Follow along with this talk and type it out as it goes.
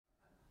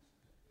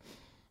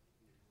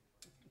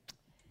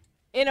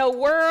In a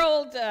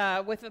world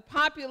with a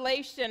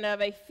population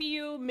of a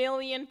few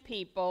million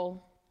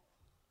people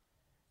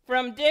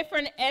from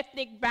different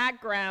ethnic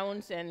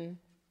backgrounds and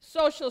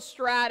social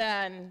strata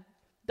and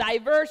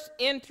diverse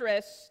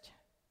interests,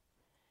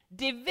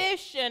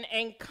 division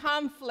and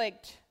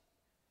conflict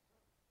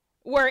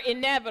were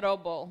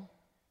inevitable.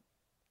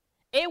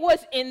 It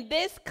was in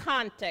this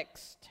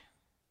context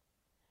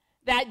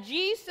that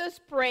Jesus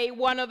prayed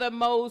one of the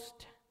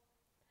most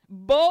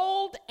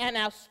bold and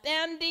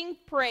outstanding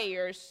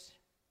prayers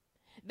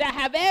that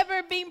have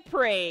ever been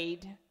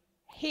prayed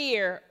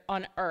here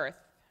on earth.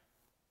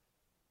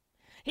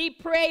 He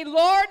prayed,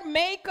 Lord,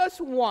 make us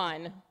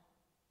one.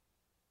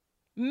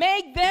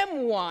 Make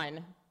them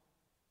one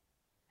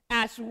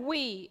as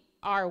we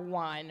are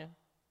one.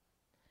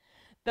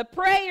 The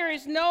prayer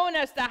is known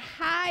as the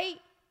high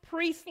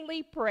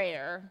priestly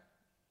prayer.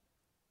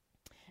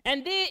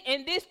 And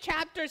in this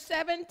chapter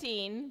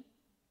 17,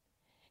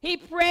 he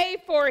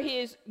prayed for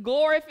his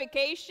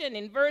glorification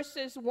in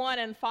verses 1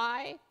 and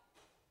 5.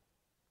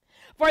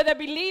 For the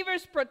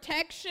believer's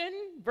protection,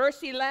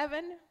 verse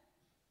 11.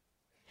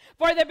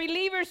 For the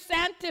believer's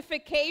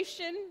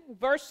sanctification,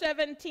 verse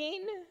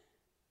 17.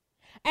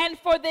 And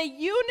for the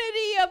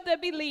unity of the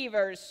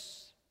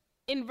believers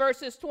in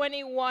verses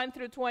 21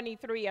 through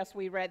 23, as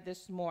we read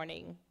this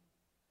morning.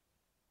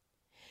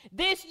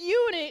 This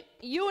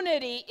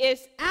unity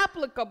is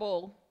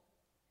applicable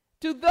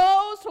to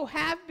those who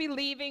have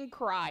believed in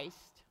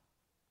Christ.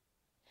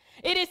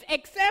 It is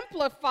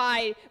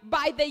exemplified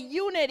by the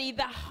unity,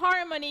 the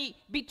harmony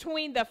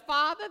between the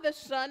Father, the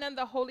Son, and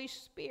the Holy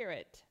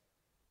Spirit.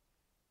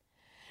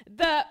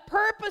 The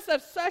purpose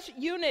of such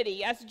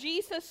unity, as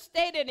Jesus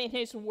stated in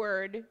his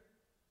word,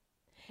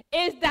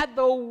 is that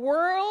the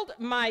world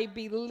might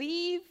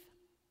believe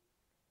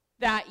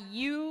that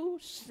you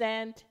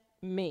sent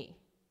me.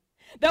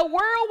 The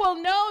world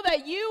will know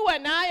that you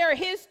and I are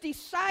his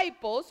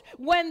disciples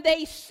when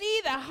they see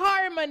the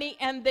harmony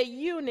and the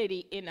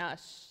unity in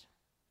us.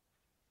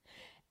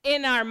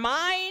 In our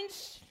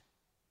minds,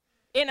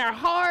 in our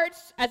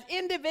hearts, as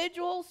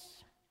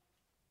individuals,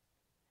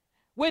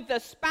 with the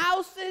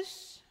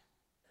spouses,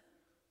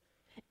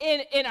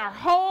 in our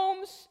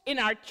homes, in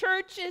our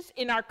churches,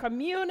 in our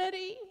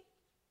community.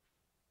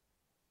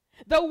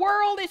 The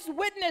world is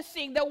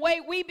witnessing the way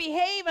we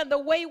behave and the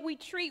way we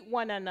treat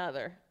one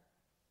another.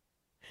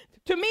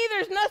 To me,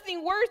 there's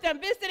nothing worse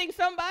than visiting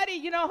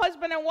somebody,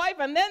 husband and wife,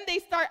 and then they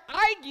start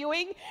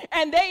arguing,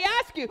 and they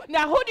ask you,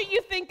 now, who do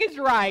you think is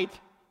right?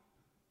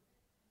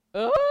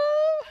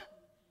 Oh,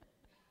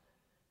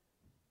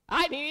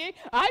 I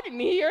didn't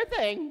hear a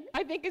thing.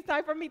 I think it's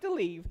time for me to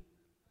leave.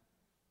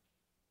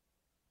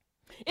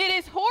 It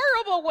is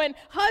horrible when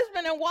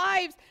husband and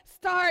wives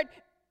start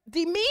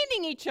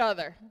demeaning each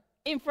other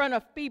in front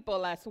of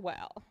people as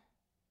well.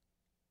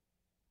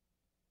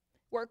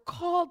 We're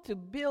called to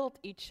build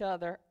each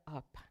other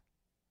up.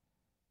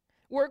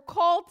 We're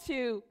called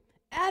to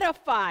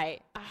edify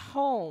a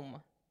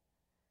home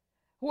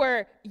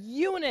where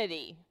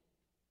unity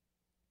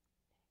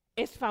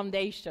is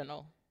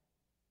foundational.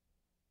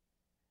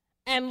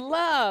 And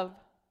love,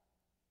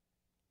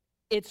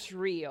 it's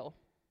real.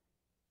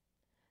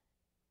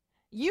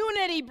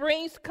 Unity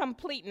brings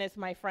completeness,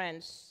 my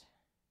friends.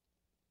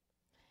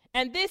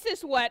 And this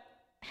is what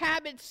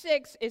habit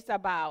 6 is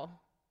about.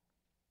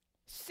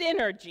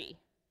 Synergy,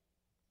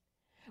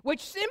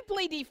 which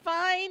simply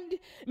defined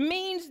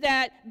means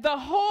that the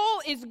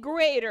whole is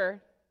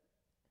greater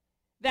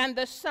than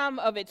the sum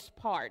of its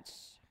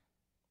parts.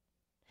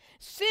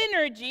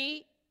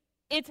 Synergy,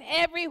 it's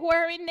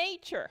everywhere in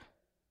nature.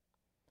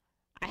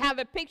 I have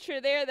a picture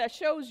there that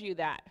shows you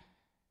that.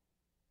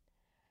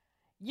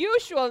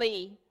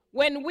 Usually,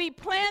 when we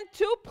plant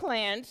two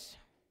plants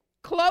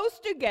close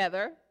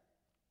together,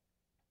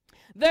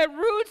 the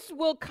roots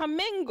will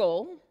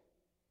commingle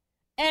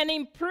and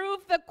improve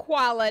the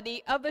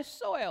quality of the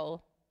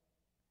soil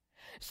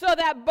so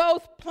that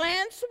both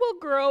plants will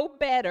grow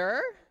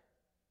better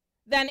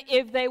than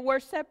if they were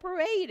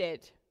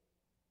separated.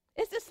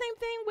 It's the same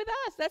thing with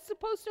us. That's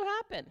supposed to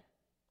happen.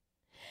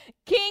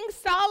 King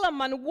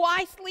Solomon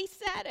wisely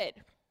said it.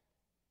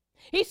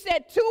 He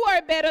said, 2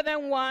 are better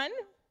than 1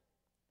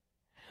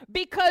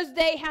 because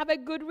they have a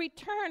good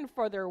return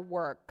for their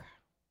work.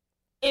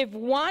 If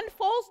one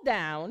falls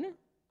down,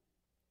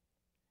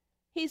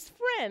 his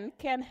friend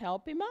can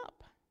help him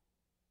up.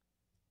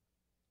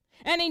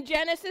 And in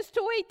Genesis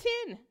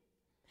 2:18,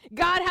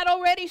 God had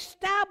already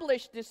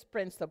established this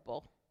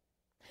principle.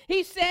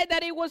 He said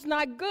that it was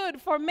not good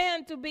for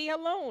man to be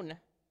alone.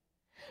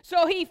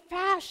 So he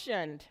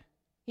fashioned.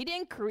 He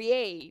didn't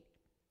create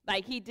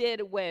like he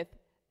did with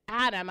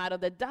Adam out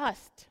of the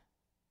dust.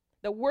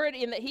 The word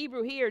in the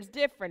Hebrew here is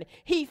different.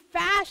 He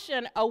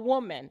fashioned a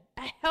woman,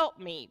 a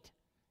helpmeet,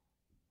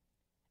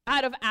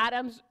 out of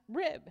Adam's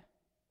rib,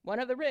 one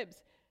of the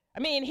ribs.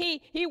 I mean,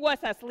 he was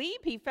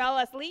asleep. He fell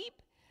asleep.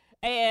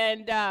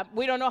 And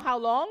we don't know how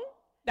long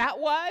that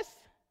was.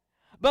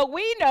 But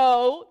we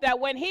know that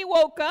when he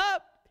woke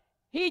up,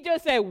 he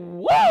just said,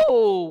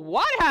 whoa,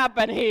 what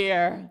happened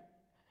here?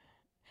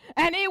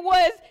 And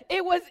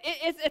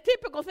it's a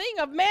typical thing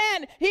of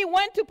man. He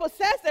went to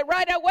possess it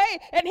right away.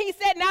 And he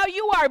said, now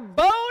you are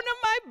bone of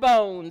my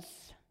bones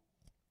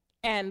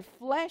and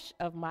flesh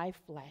of my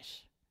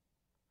flesh.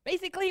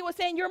 Basically, he was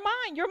saying, you're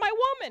mine. You're my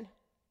woman.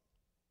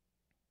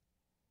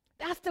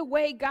 That's the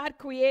way God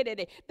created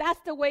it. That's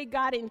the way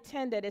God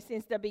intended it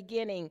since the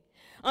beginning.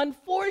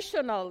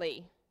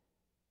 Unfortunately,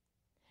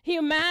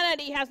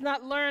 humanity has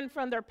not learned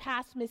from their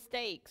past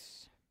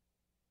mistakes.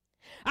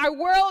 Our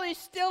world is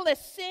still a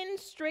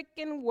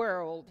sin-stricken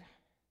world.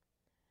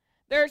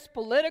 There's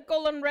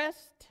political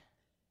unrest,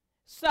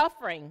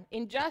 suffering,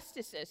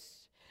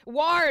 injustices,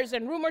 wars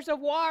and rumors of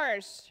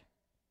wars,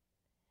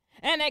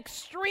 and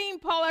extreme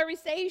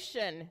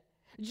polarization,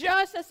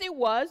 just as it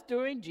was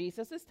during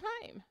Jesus'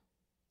 time.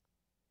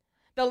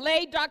 The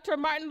late Dr.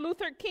 Martin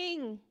Luther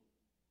King,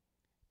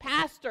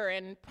 pastor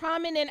and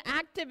prominent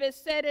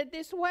activist, said it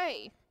this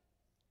way: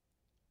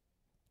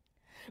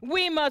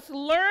 we must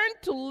learn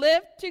to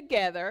live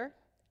together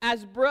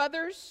as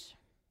brothers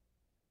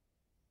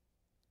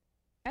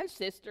and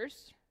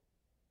sisters,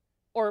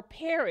 or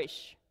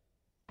perish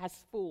as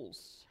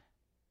fools.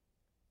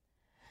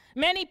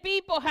 Many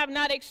people have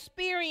not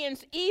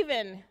experienced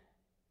even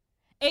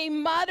a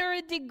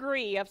moderate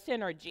degree of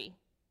synergy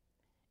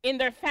in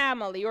their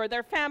family or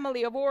their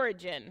family of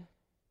origin,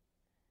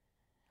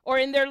 or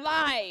in their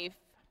life,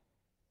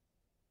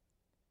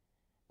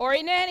 or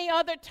in any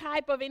other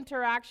type of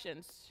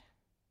interactions.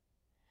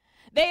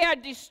 They are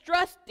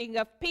distrusting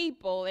of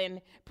people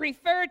and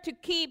prefer to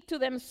keep to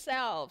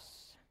themselves.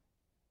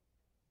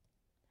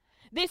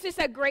 This is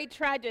a great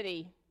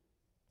tragedy,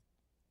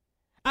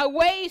 a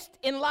waste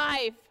in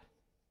life,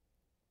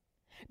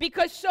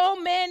 because so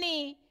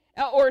many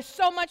or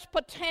so much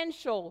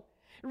potential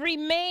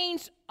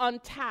remains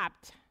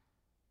untapped,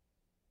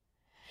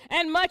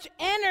 and much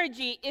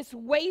energy is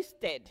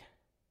wasted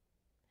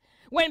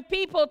when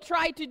people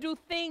try to do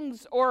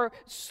things or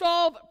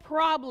solve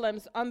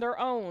problems on their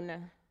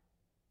own,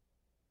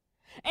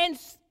 and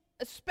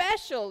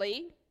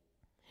especially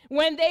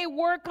when they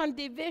work on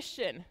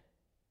division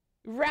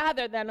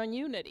rather than on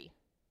unity.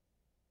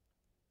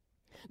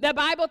 The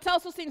Bible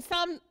tells us in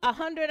Psalm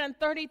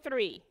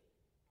 133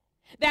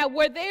 that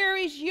where there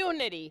is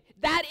unity,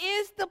 that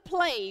is the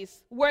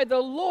place where the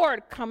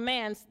Lord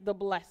commands the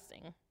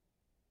blessing.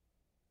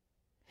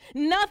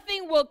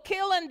 Nothing will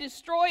kill and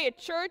destroy a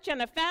church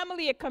and a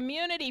family, a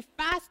community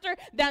faster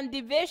than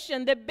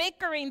division, the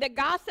bickering, the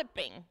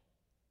gossiping.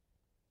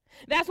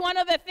 That's one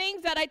of the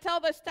things that I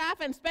tell the staff,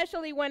 and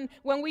especially when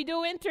we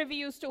do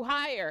interviews to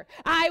hire.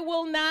 I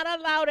will not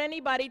allow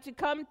anybody to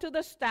come to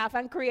the staff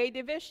and create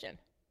division.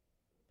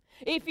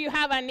 If you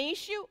have an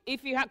issue,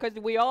 because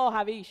we all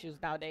have issues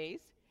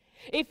nowadays.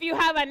 If you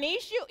have an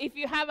issue, if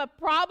you have a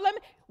problem,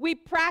 we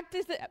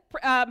practice the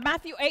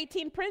Matthew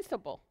 18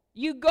 principle.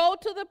 You go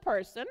to the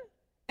person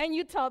and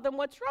you tell them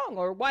what's wrong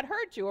or what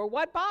hurt you or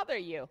what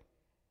bothered you.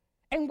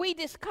 And we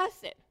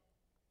discuss it.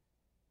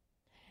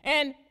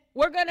 And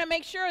we're going to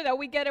make sure that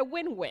we get a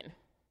win-win.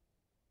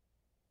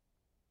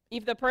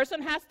 If the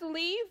person has to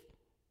leave,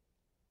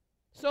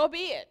 so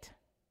be it.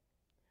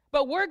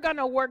 But we're going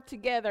to work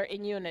together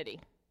in unity,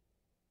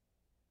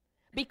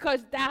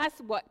 because that's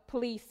what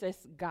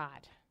pleases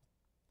God.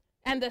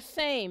 And the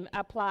same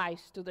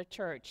applies to the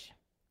church.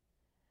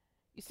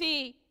 You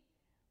see,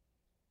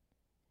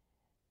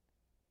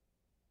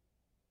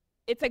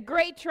 it's a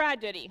great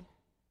tragedy,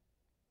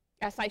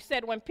 as I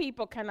said, when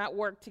people cannot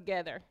work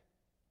together.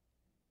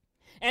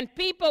 And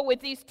people with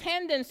these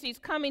tendencies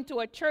come into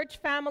a church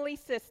family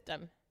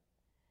system,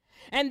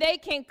 and they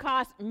can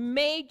cause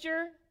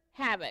major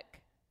havoc.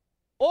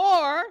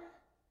 Or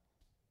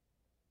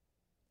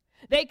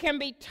they can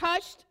be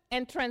touched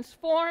and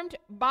transformed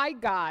by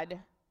God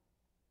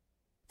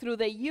through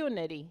the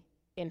unity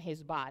in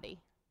his body.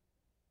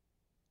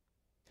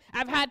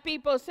 I've had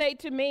people say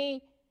to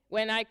me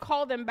when I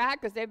call them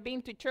back, because they've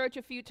been to church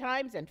a few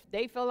times and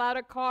they fill out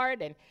a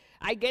card and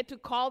I get to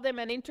call them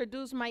and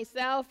introduce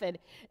myself, and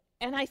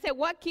I said,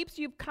 what keeps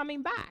you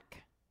coming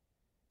back?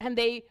 And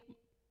they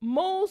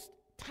most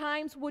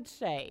times would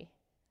say,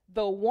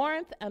 the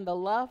warmth and the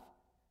love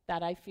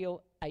that I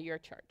feel at your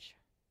church.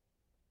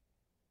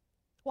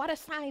 What a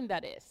sign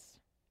that is.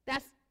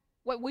 That's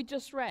what we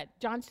just read,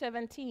 John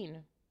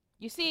 17.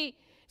 You see,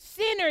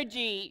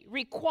 synergy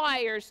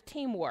requires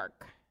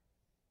teamwork,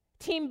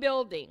 team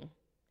building.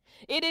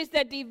 It is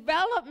the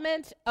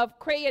development of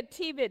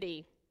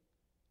creativity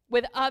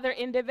with other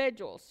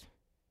individuals.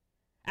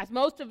 As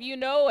most of you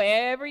know,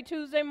 every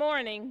Tuesday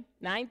morning,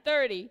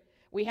 9:30,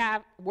 we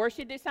have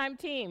Worship This Time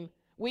team.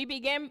 We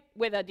begin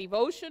with a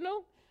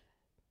devotional.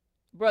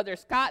 Brother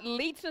Scott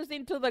leads us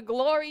into the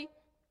glory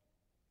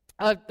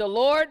of the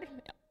Lord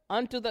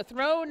unto the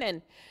throne,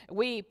 and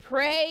we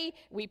pray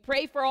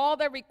for all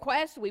the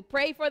requests, we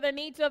pray for the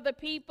needs of the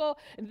people,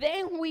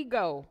 then we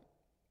go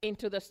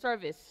into the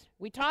service.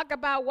 We talk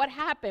about what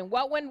happened,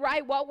 what went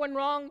right, what went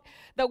wrong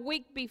the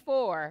week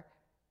before,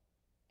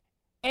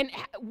 and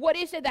what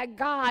is it that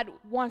God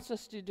wants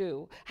us to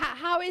do?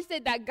 How is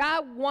it that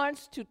God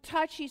wants to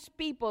touch his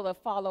people the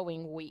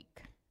following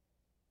week?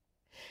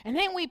 And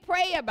then we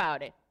pray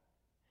about it.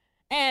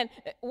 And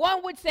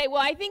one would say,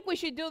 well, I think we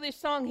should do this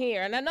song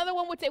here. And another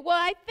one would say, well,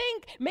 I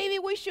think maybe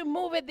we should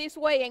move it this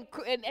way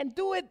and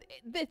do it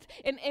this.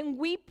 And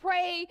we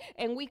pray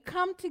and we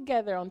come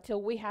together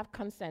until we have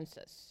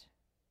consensus.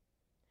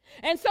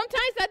 And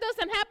sometimes that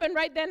doesn't happen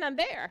right then and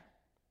there.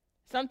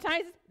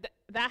 Sometimes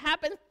that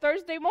happens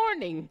Thursday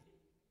morning.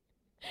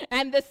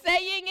 And the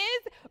saying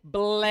is,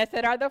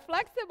 blessed are the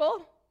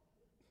flexible.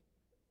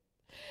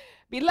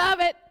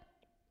 Beloved,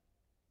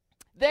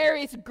 there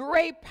is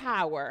great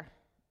power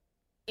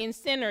in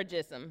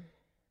synergism,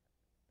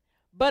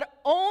 but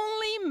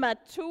only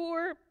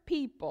mature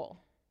people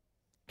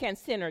can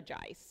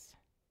synergize.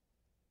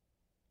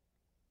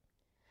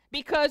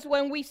 Because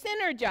when we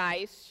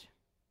synergize,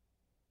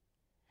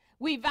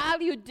 we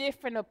value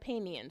different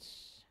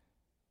opinions.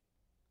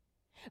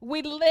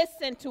 We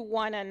listen to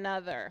one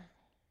another.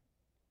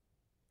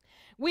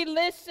 We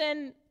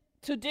listen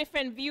to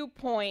different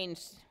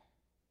viewpoints.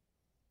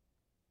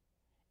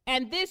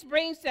 And this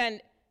brings an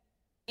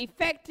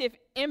effective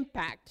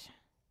impact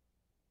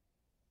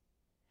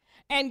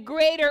and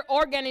greater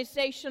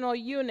organizational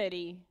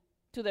unity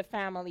to the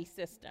family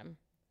system,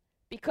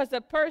 because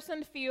the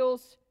person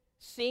feels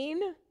seen,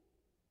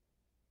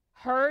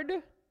 heard,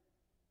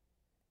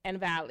 and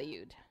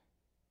valued.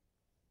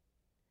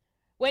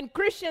 When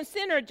Christians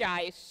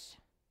synergize,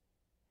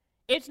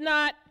 it's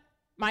not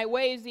my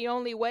way is the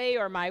only way,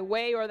 or my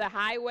way or the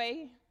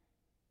highway.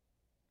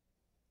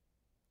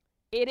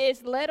 It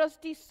is, let us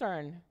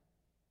discern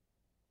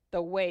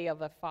the way of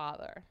the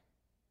Father.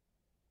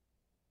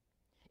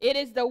 It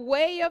is the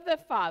way of the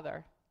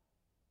Father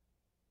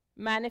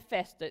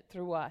manifested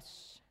through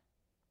us.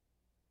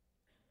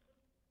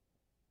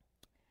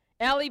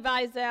 Elie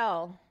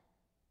Wiesel,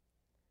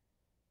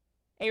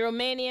 a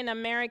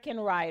Romanian-American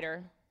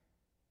writer,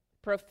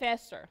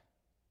 professor,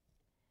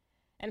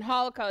 and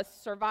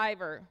Holocaust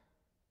survivor,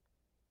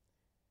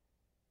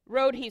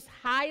 wrote his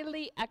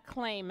highly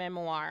acclaimed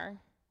memoir,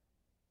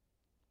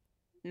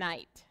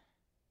 Night.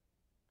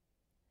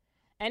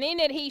 And in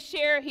it, he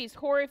shared his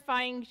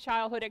horrifying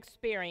childhood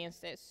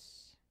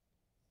experiences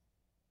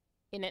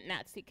in a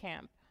Nazi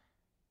camp.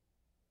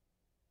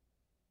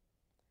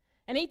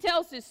 And he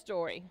tells this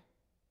story.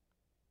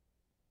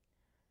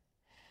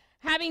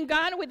 Having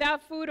gone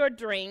without food or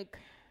drink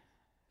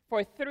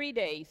for 3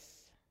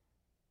 days,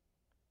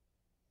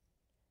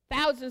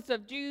 thousands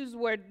of Jews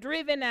were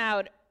driven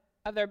out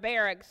of their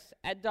barracks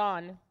at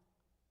dawn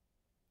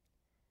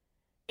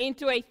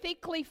into a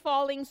thickly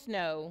falling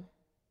snow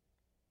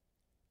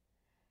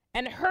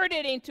and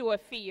herded into a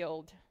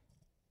field,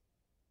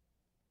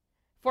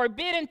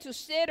 forbidden to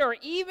sit or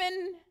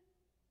even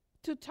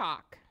to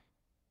talk.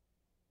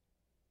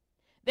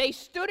 They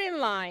stood in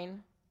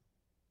line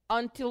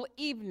until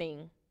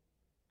evening,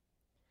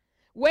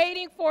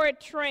 waiting for a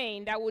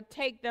train that would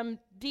take them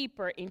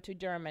deeper into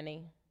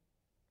Germany.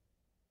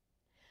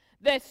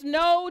 The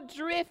snow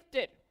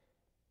drifted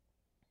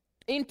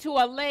into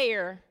a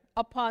layer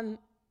upon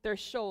their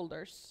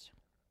shoulders.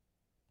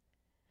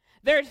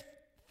 Their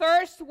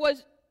thirst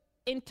was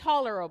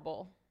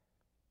intolerable.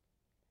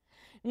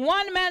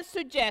 One man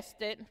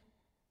suggested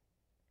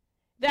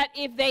that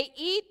if they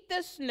eat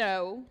the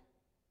snow,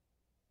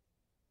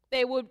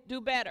 they would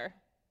do better.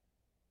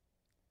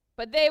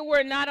 But they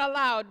were not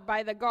allowed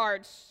by the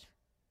guards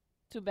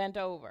to bend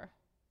over.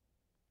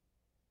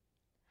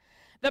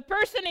 The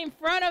person in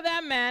front of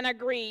that man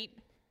agreed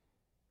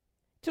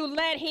to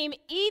let him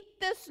eat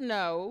the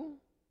snow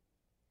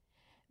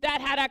that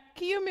had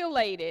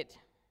accumulated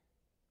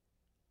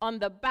on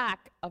the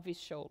back of his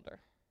shoulder.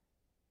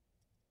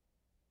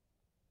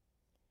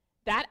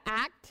 That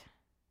act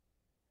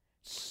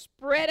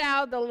spread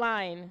out the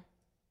line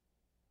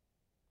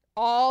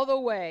all the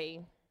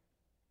way.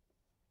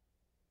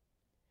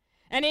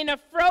 And in a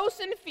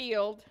frozen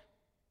field,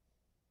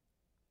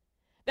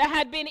 there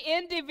had been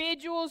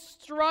individuals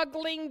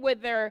struggling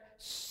with their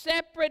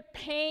separate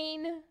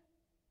pain.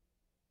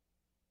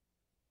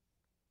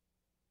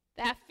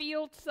 That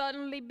field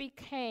suddenly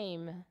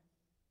became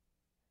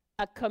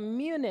a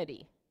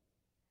community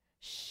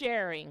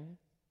sharing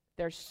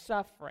their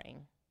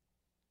suffering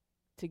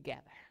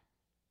together.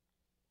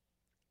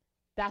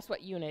 That's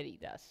what unity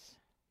does.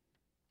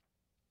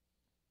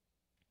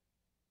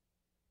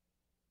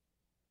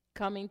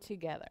 Coming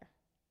together.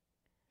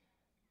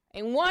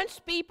 And once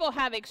people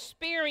have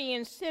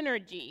experienced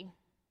synergy,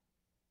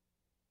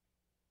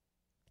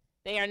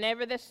 they are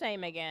never the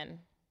same again.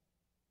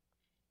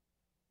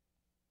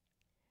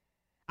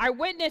 Our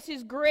witness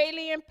is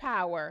greatly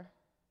empowered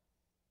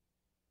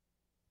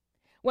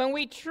when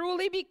we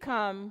truly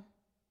become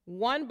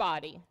one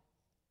body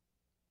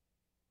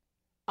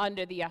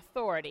under the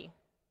authority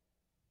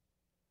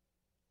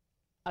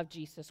of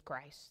Jesus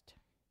Christ.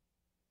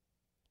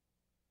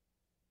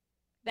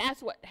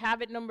 That's what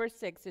habit number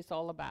 6 is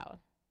all about.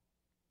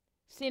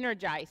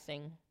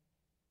 Synergizing,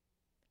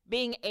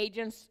 being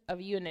agents of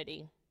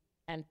unity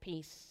and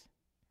peace.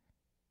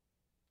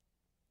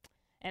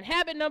 And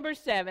habit number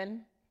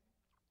 7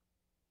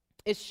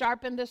 is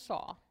sharpen the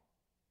saw.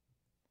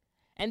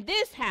 And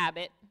this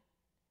habit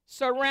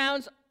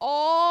surrounds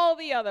all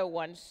the other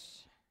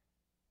ones.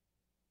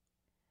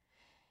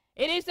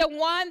 It is the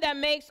one that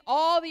makes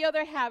all the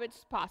other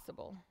habits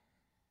possible.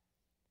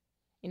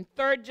 In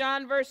 3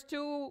 John verse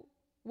 2,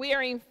 we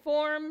are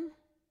informed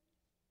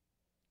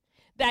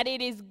that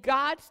it is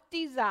God's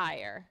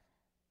desire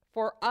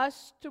for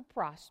us to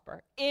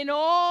prosper in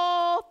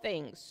all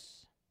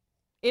things,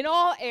 in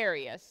all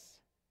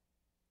areas,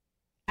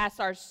 as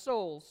our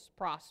souls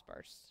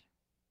prospers.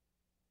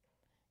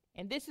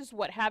 And this is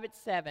what habit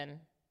 7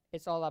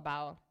 is all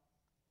about: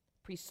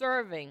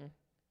 preserving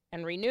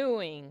and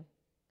renewing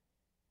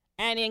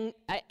and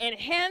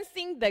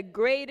enhancing the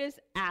greatest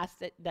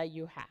asset that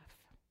you have.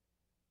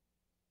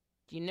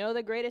 Do you know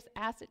the greatest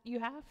asset you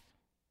have?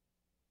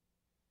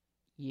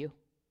 You.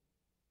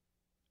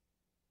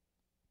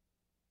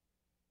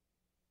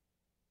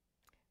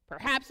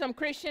 Perhaps some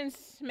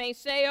Christians may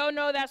say, oh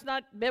no, that's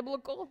not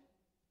biblical.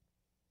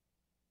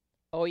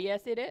 Oh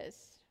yes, it is.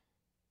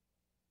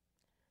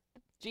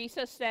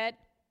 Jesus said,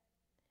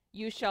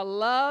 you shall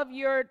love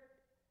your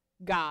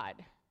God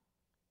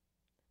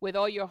with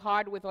all your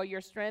heart, with all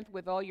your strength,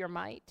 with all your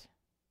might,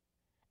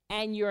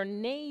 and your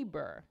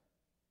neighbor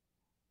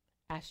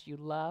as you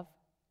love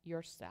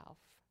yourself.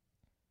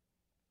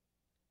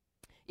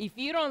 If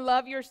you don't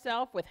love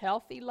yourself with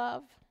healthy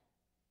love,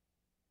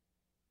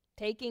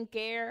 taking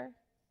care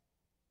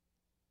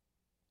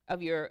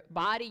of your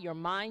body, your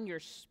mind, your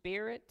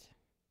spirit,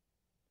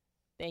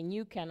 then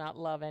you cannot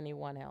love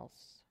anyone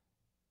else.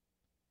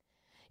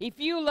 If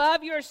you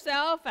love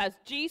yourself as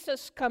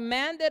Jesus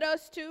commanded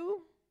us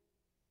to,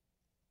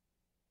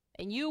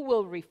 then you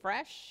will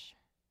refresh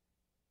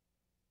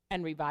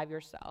and revive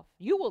yourself.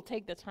 You will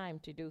take the time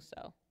to do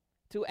so,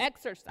 to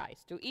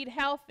exercise, to eat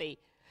healthy,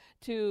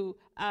 to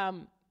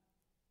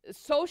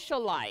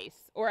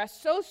socialize or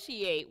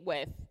associate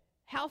with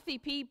healthy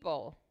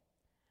people,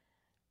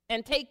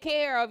 and take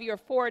care of your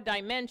 4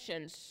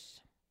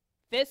 dimensions: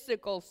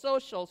 physical,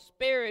 social,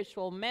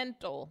 spiritual,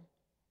 mental.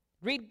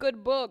 Read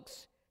good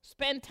books,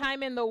 spend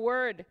time in the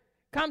Word,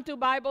 come to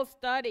Bible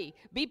study,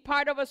 be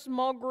part of a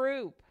small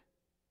group.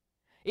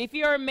 If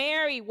you're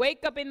married,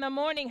 wake up in the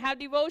morning, have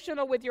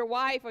devotional with your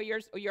wife or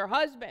your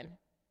husband.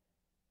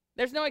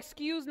 There's no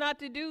excuse not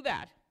to do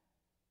that.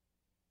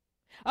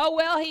 Oh,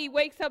 well, he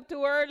wakes up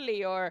too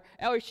early or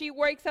she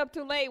wakes up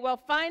too late. Well,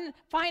 find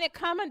a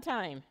common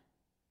time.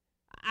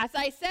 As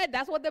I said,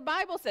 that's what the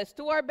Bible says.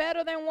 2 are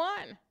better than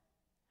 1.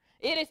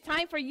 It is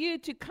time for you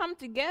to come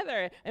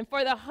together and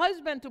for the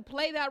husband to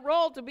play that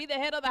role, to be the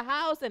head of the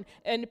house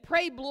and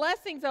pray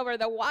blessings over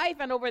the wife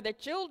and over the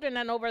children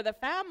and over the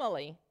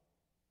family.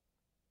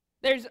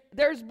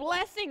 There's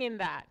blessing in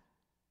that.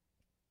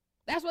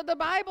 That's what the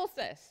Bible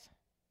says.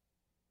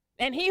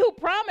 And he who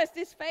promised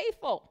is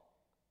faithful.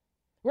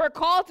 We're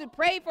called to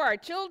pray for our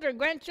children,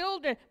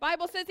 grandchildren.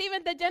 Bible says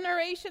even the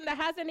generation that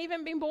hasn't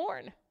even been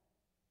born.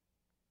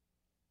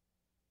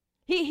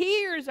 He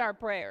hears our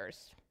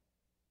prayers,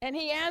 and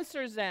he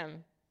answers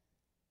them.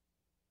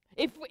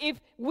 If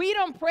we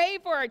don't pray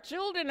for our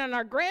children and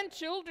our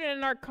grandchildren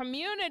and our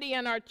community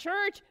and our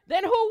church,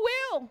 then who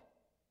will?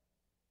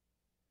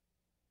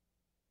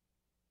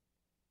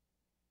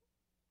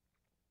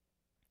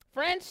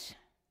 Friends,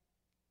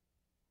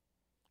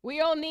 we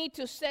all need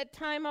to set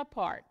time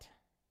apart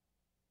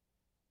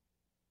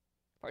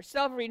for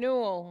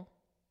self-renewal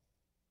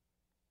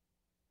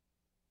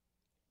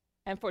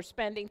and for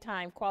spending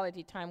time,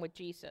 quality time with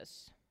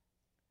Jesus.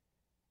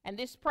 And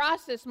this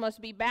process must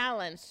be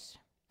balanced,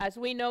 as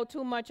we know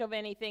too much of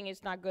anything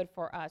is not good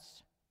for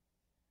us.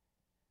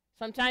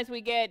 Sometimes we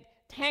get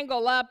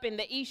tangled up in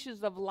the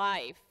issues of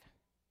life,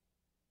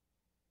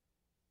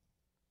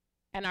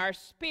 and our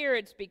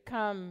spirits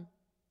become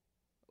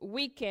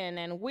weakened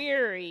and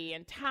weary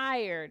and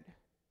tired.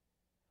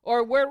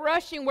 Or we're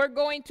rushing, we're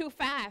going too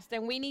fast,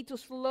 and we need to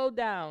slow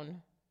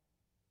down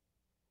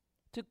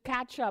to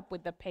catch up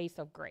with the pace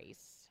of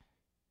grace.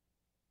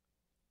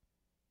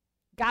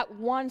 God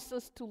wants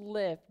us to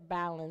live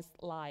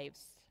balanced lives.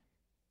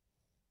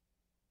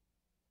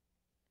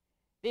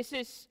 This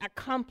is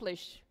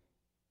accomplished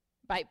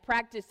by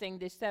practicing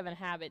these 7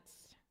 habits.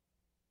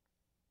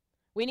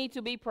 We need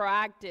to be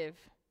proactive,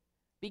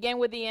 begin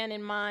with the end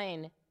in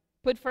mind,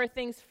 put first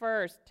things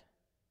first,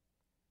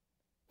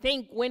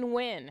 think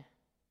win-win,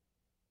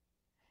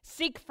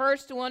 seek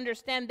first to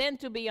understand, then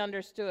to be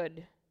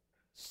understood,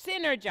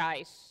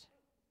 synergize,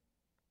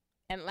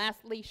 and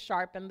lastly,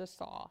 sharpen the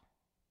saw.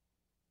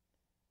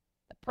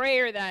 The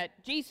prayer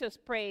that Jesus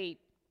prayed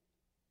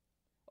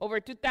over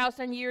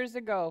 2,000 years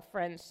ago,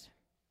 friends,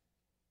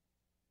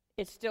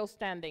 it's still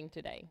standing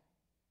today.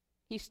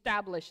 He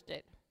established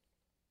it.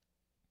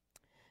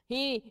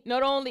 He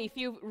not only, if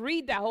you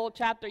read that whole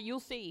chapter, you'll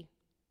see,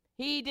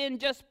 he didn't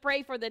just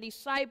pray for the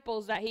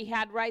disciples that he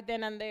had right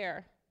then and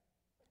there,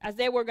 as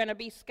they were going to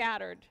be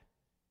scattered.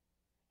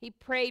 He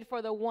prayed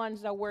for the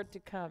ones that were to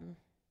come.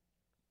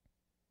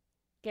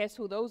 Guess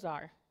who those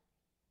are?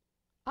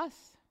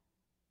 Us.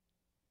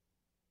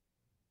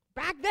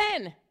 Back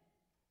then,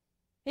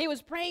 he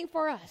was praying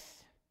for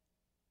us.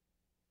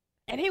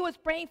 And he was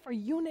praying for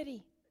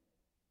unity.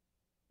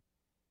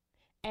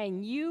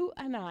 And you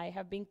and I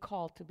have been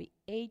called to be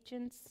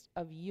agents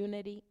of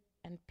unity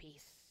and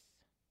peace.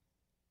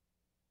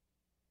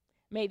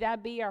 May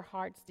that be our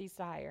heart's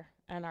desire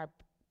and our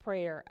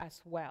prayer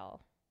as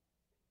well.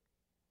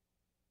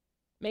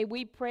 May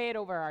we pray it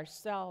over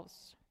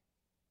ourselves.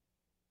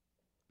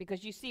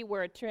 Because you see,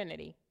 we're a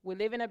trinity. We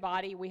live in a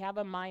body, we have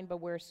a mind,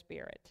 but we're a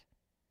spirit.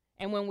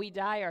 And when we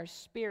die, our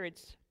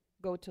spirits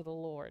go to the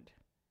Lord.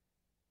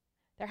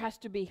 There has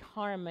to be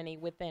harmony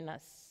within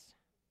us.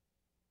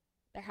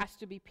 There has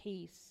to be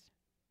peace.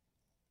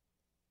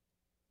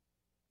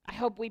 I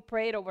hope we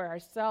prayed over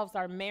ourselves,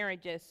 our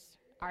marriages,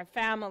 our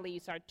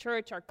families, our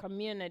church, our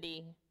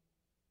community.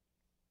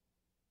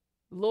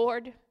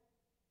 Lord,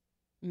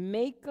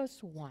 make us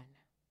one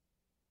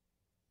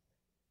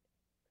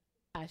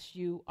as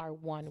you are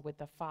one with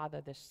the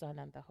Father, the Son,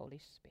 and the Holy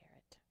Spirit.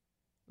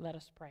 Let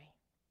us pray.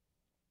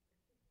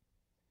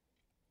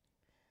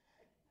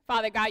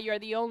 Father God, you're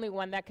the only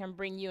one that can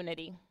bring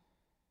unity.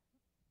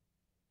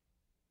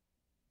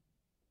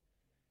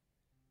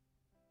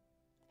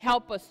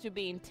 Help us to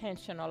be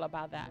intentional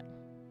about that.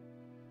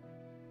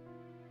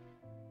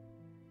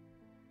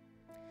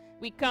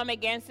 We come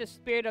against the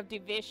spirit of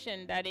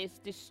division that is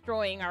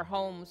destroying our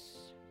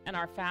homes and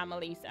our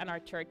families and our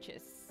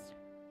churches.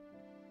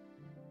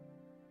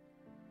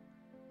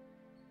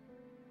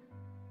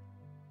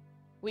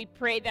 We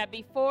pray that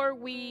before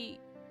we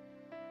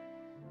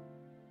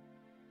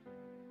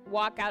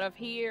walk out of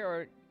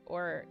here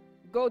or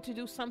go to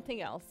do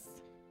something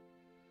else,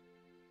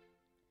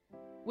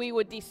 we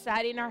would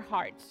decide in our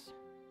hearts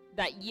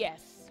that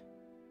yes,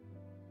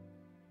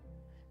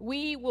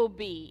 we will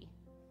be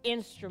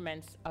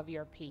instruments of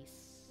your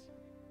peace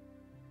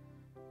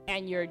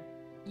and your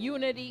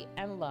unity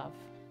and love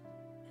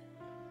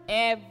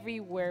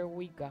everywhere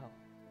we go.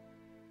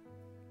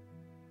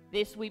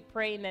 This we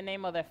pray in the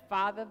name of the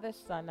Father, the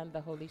Son, and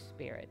the Holy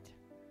Spirit.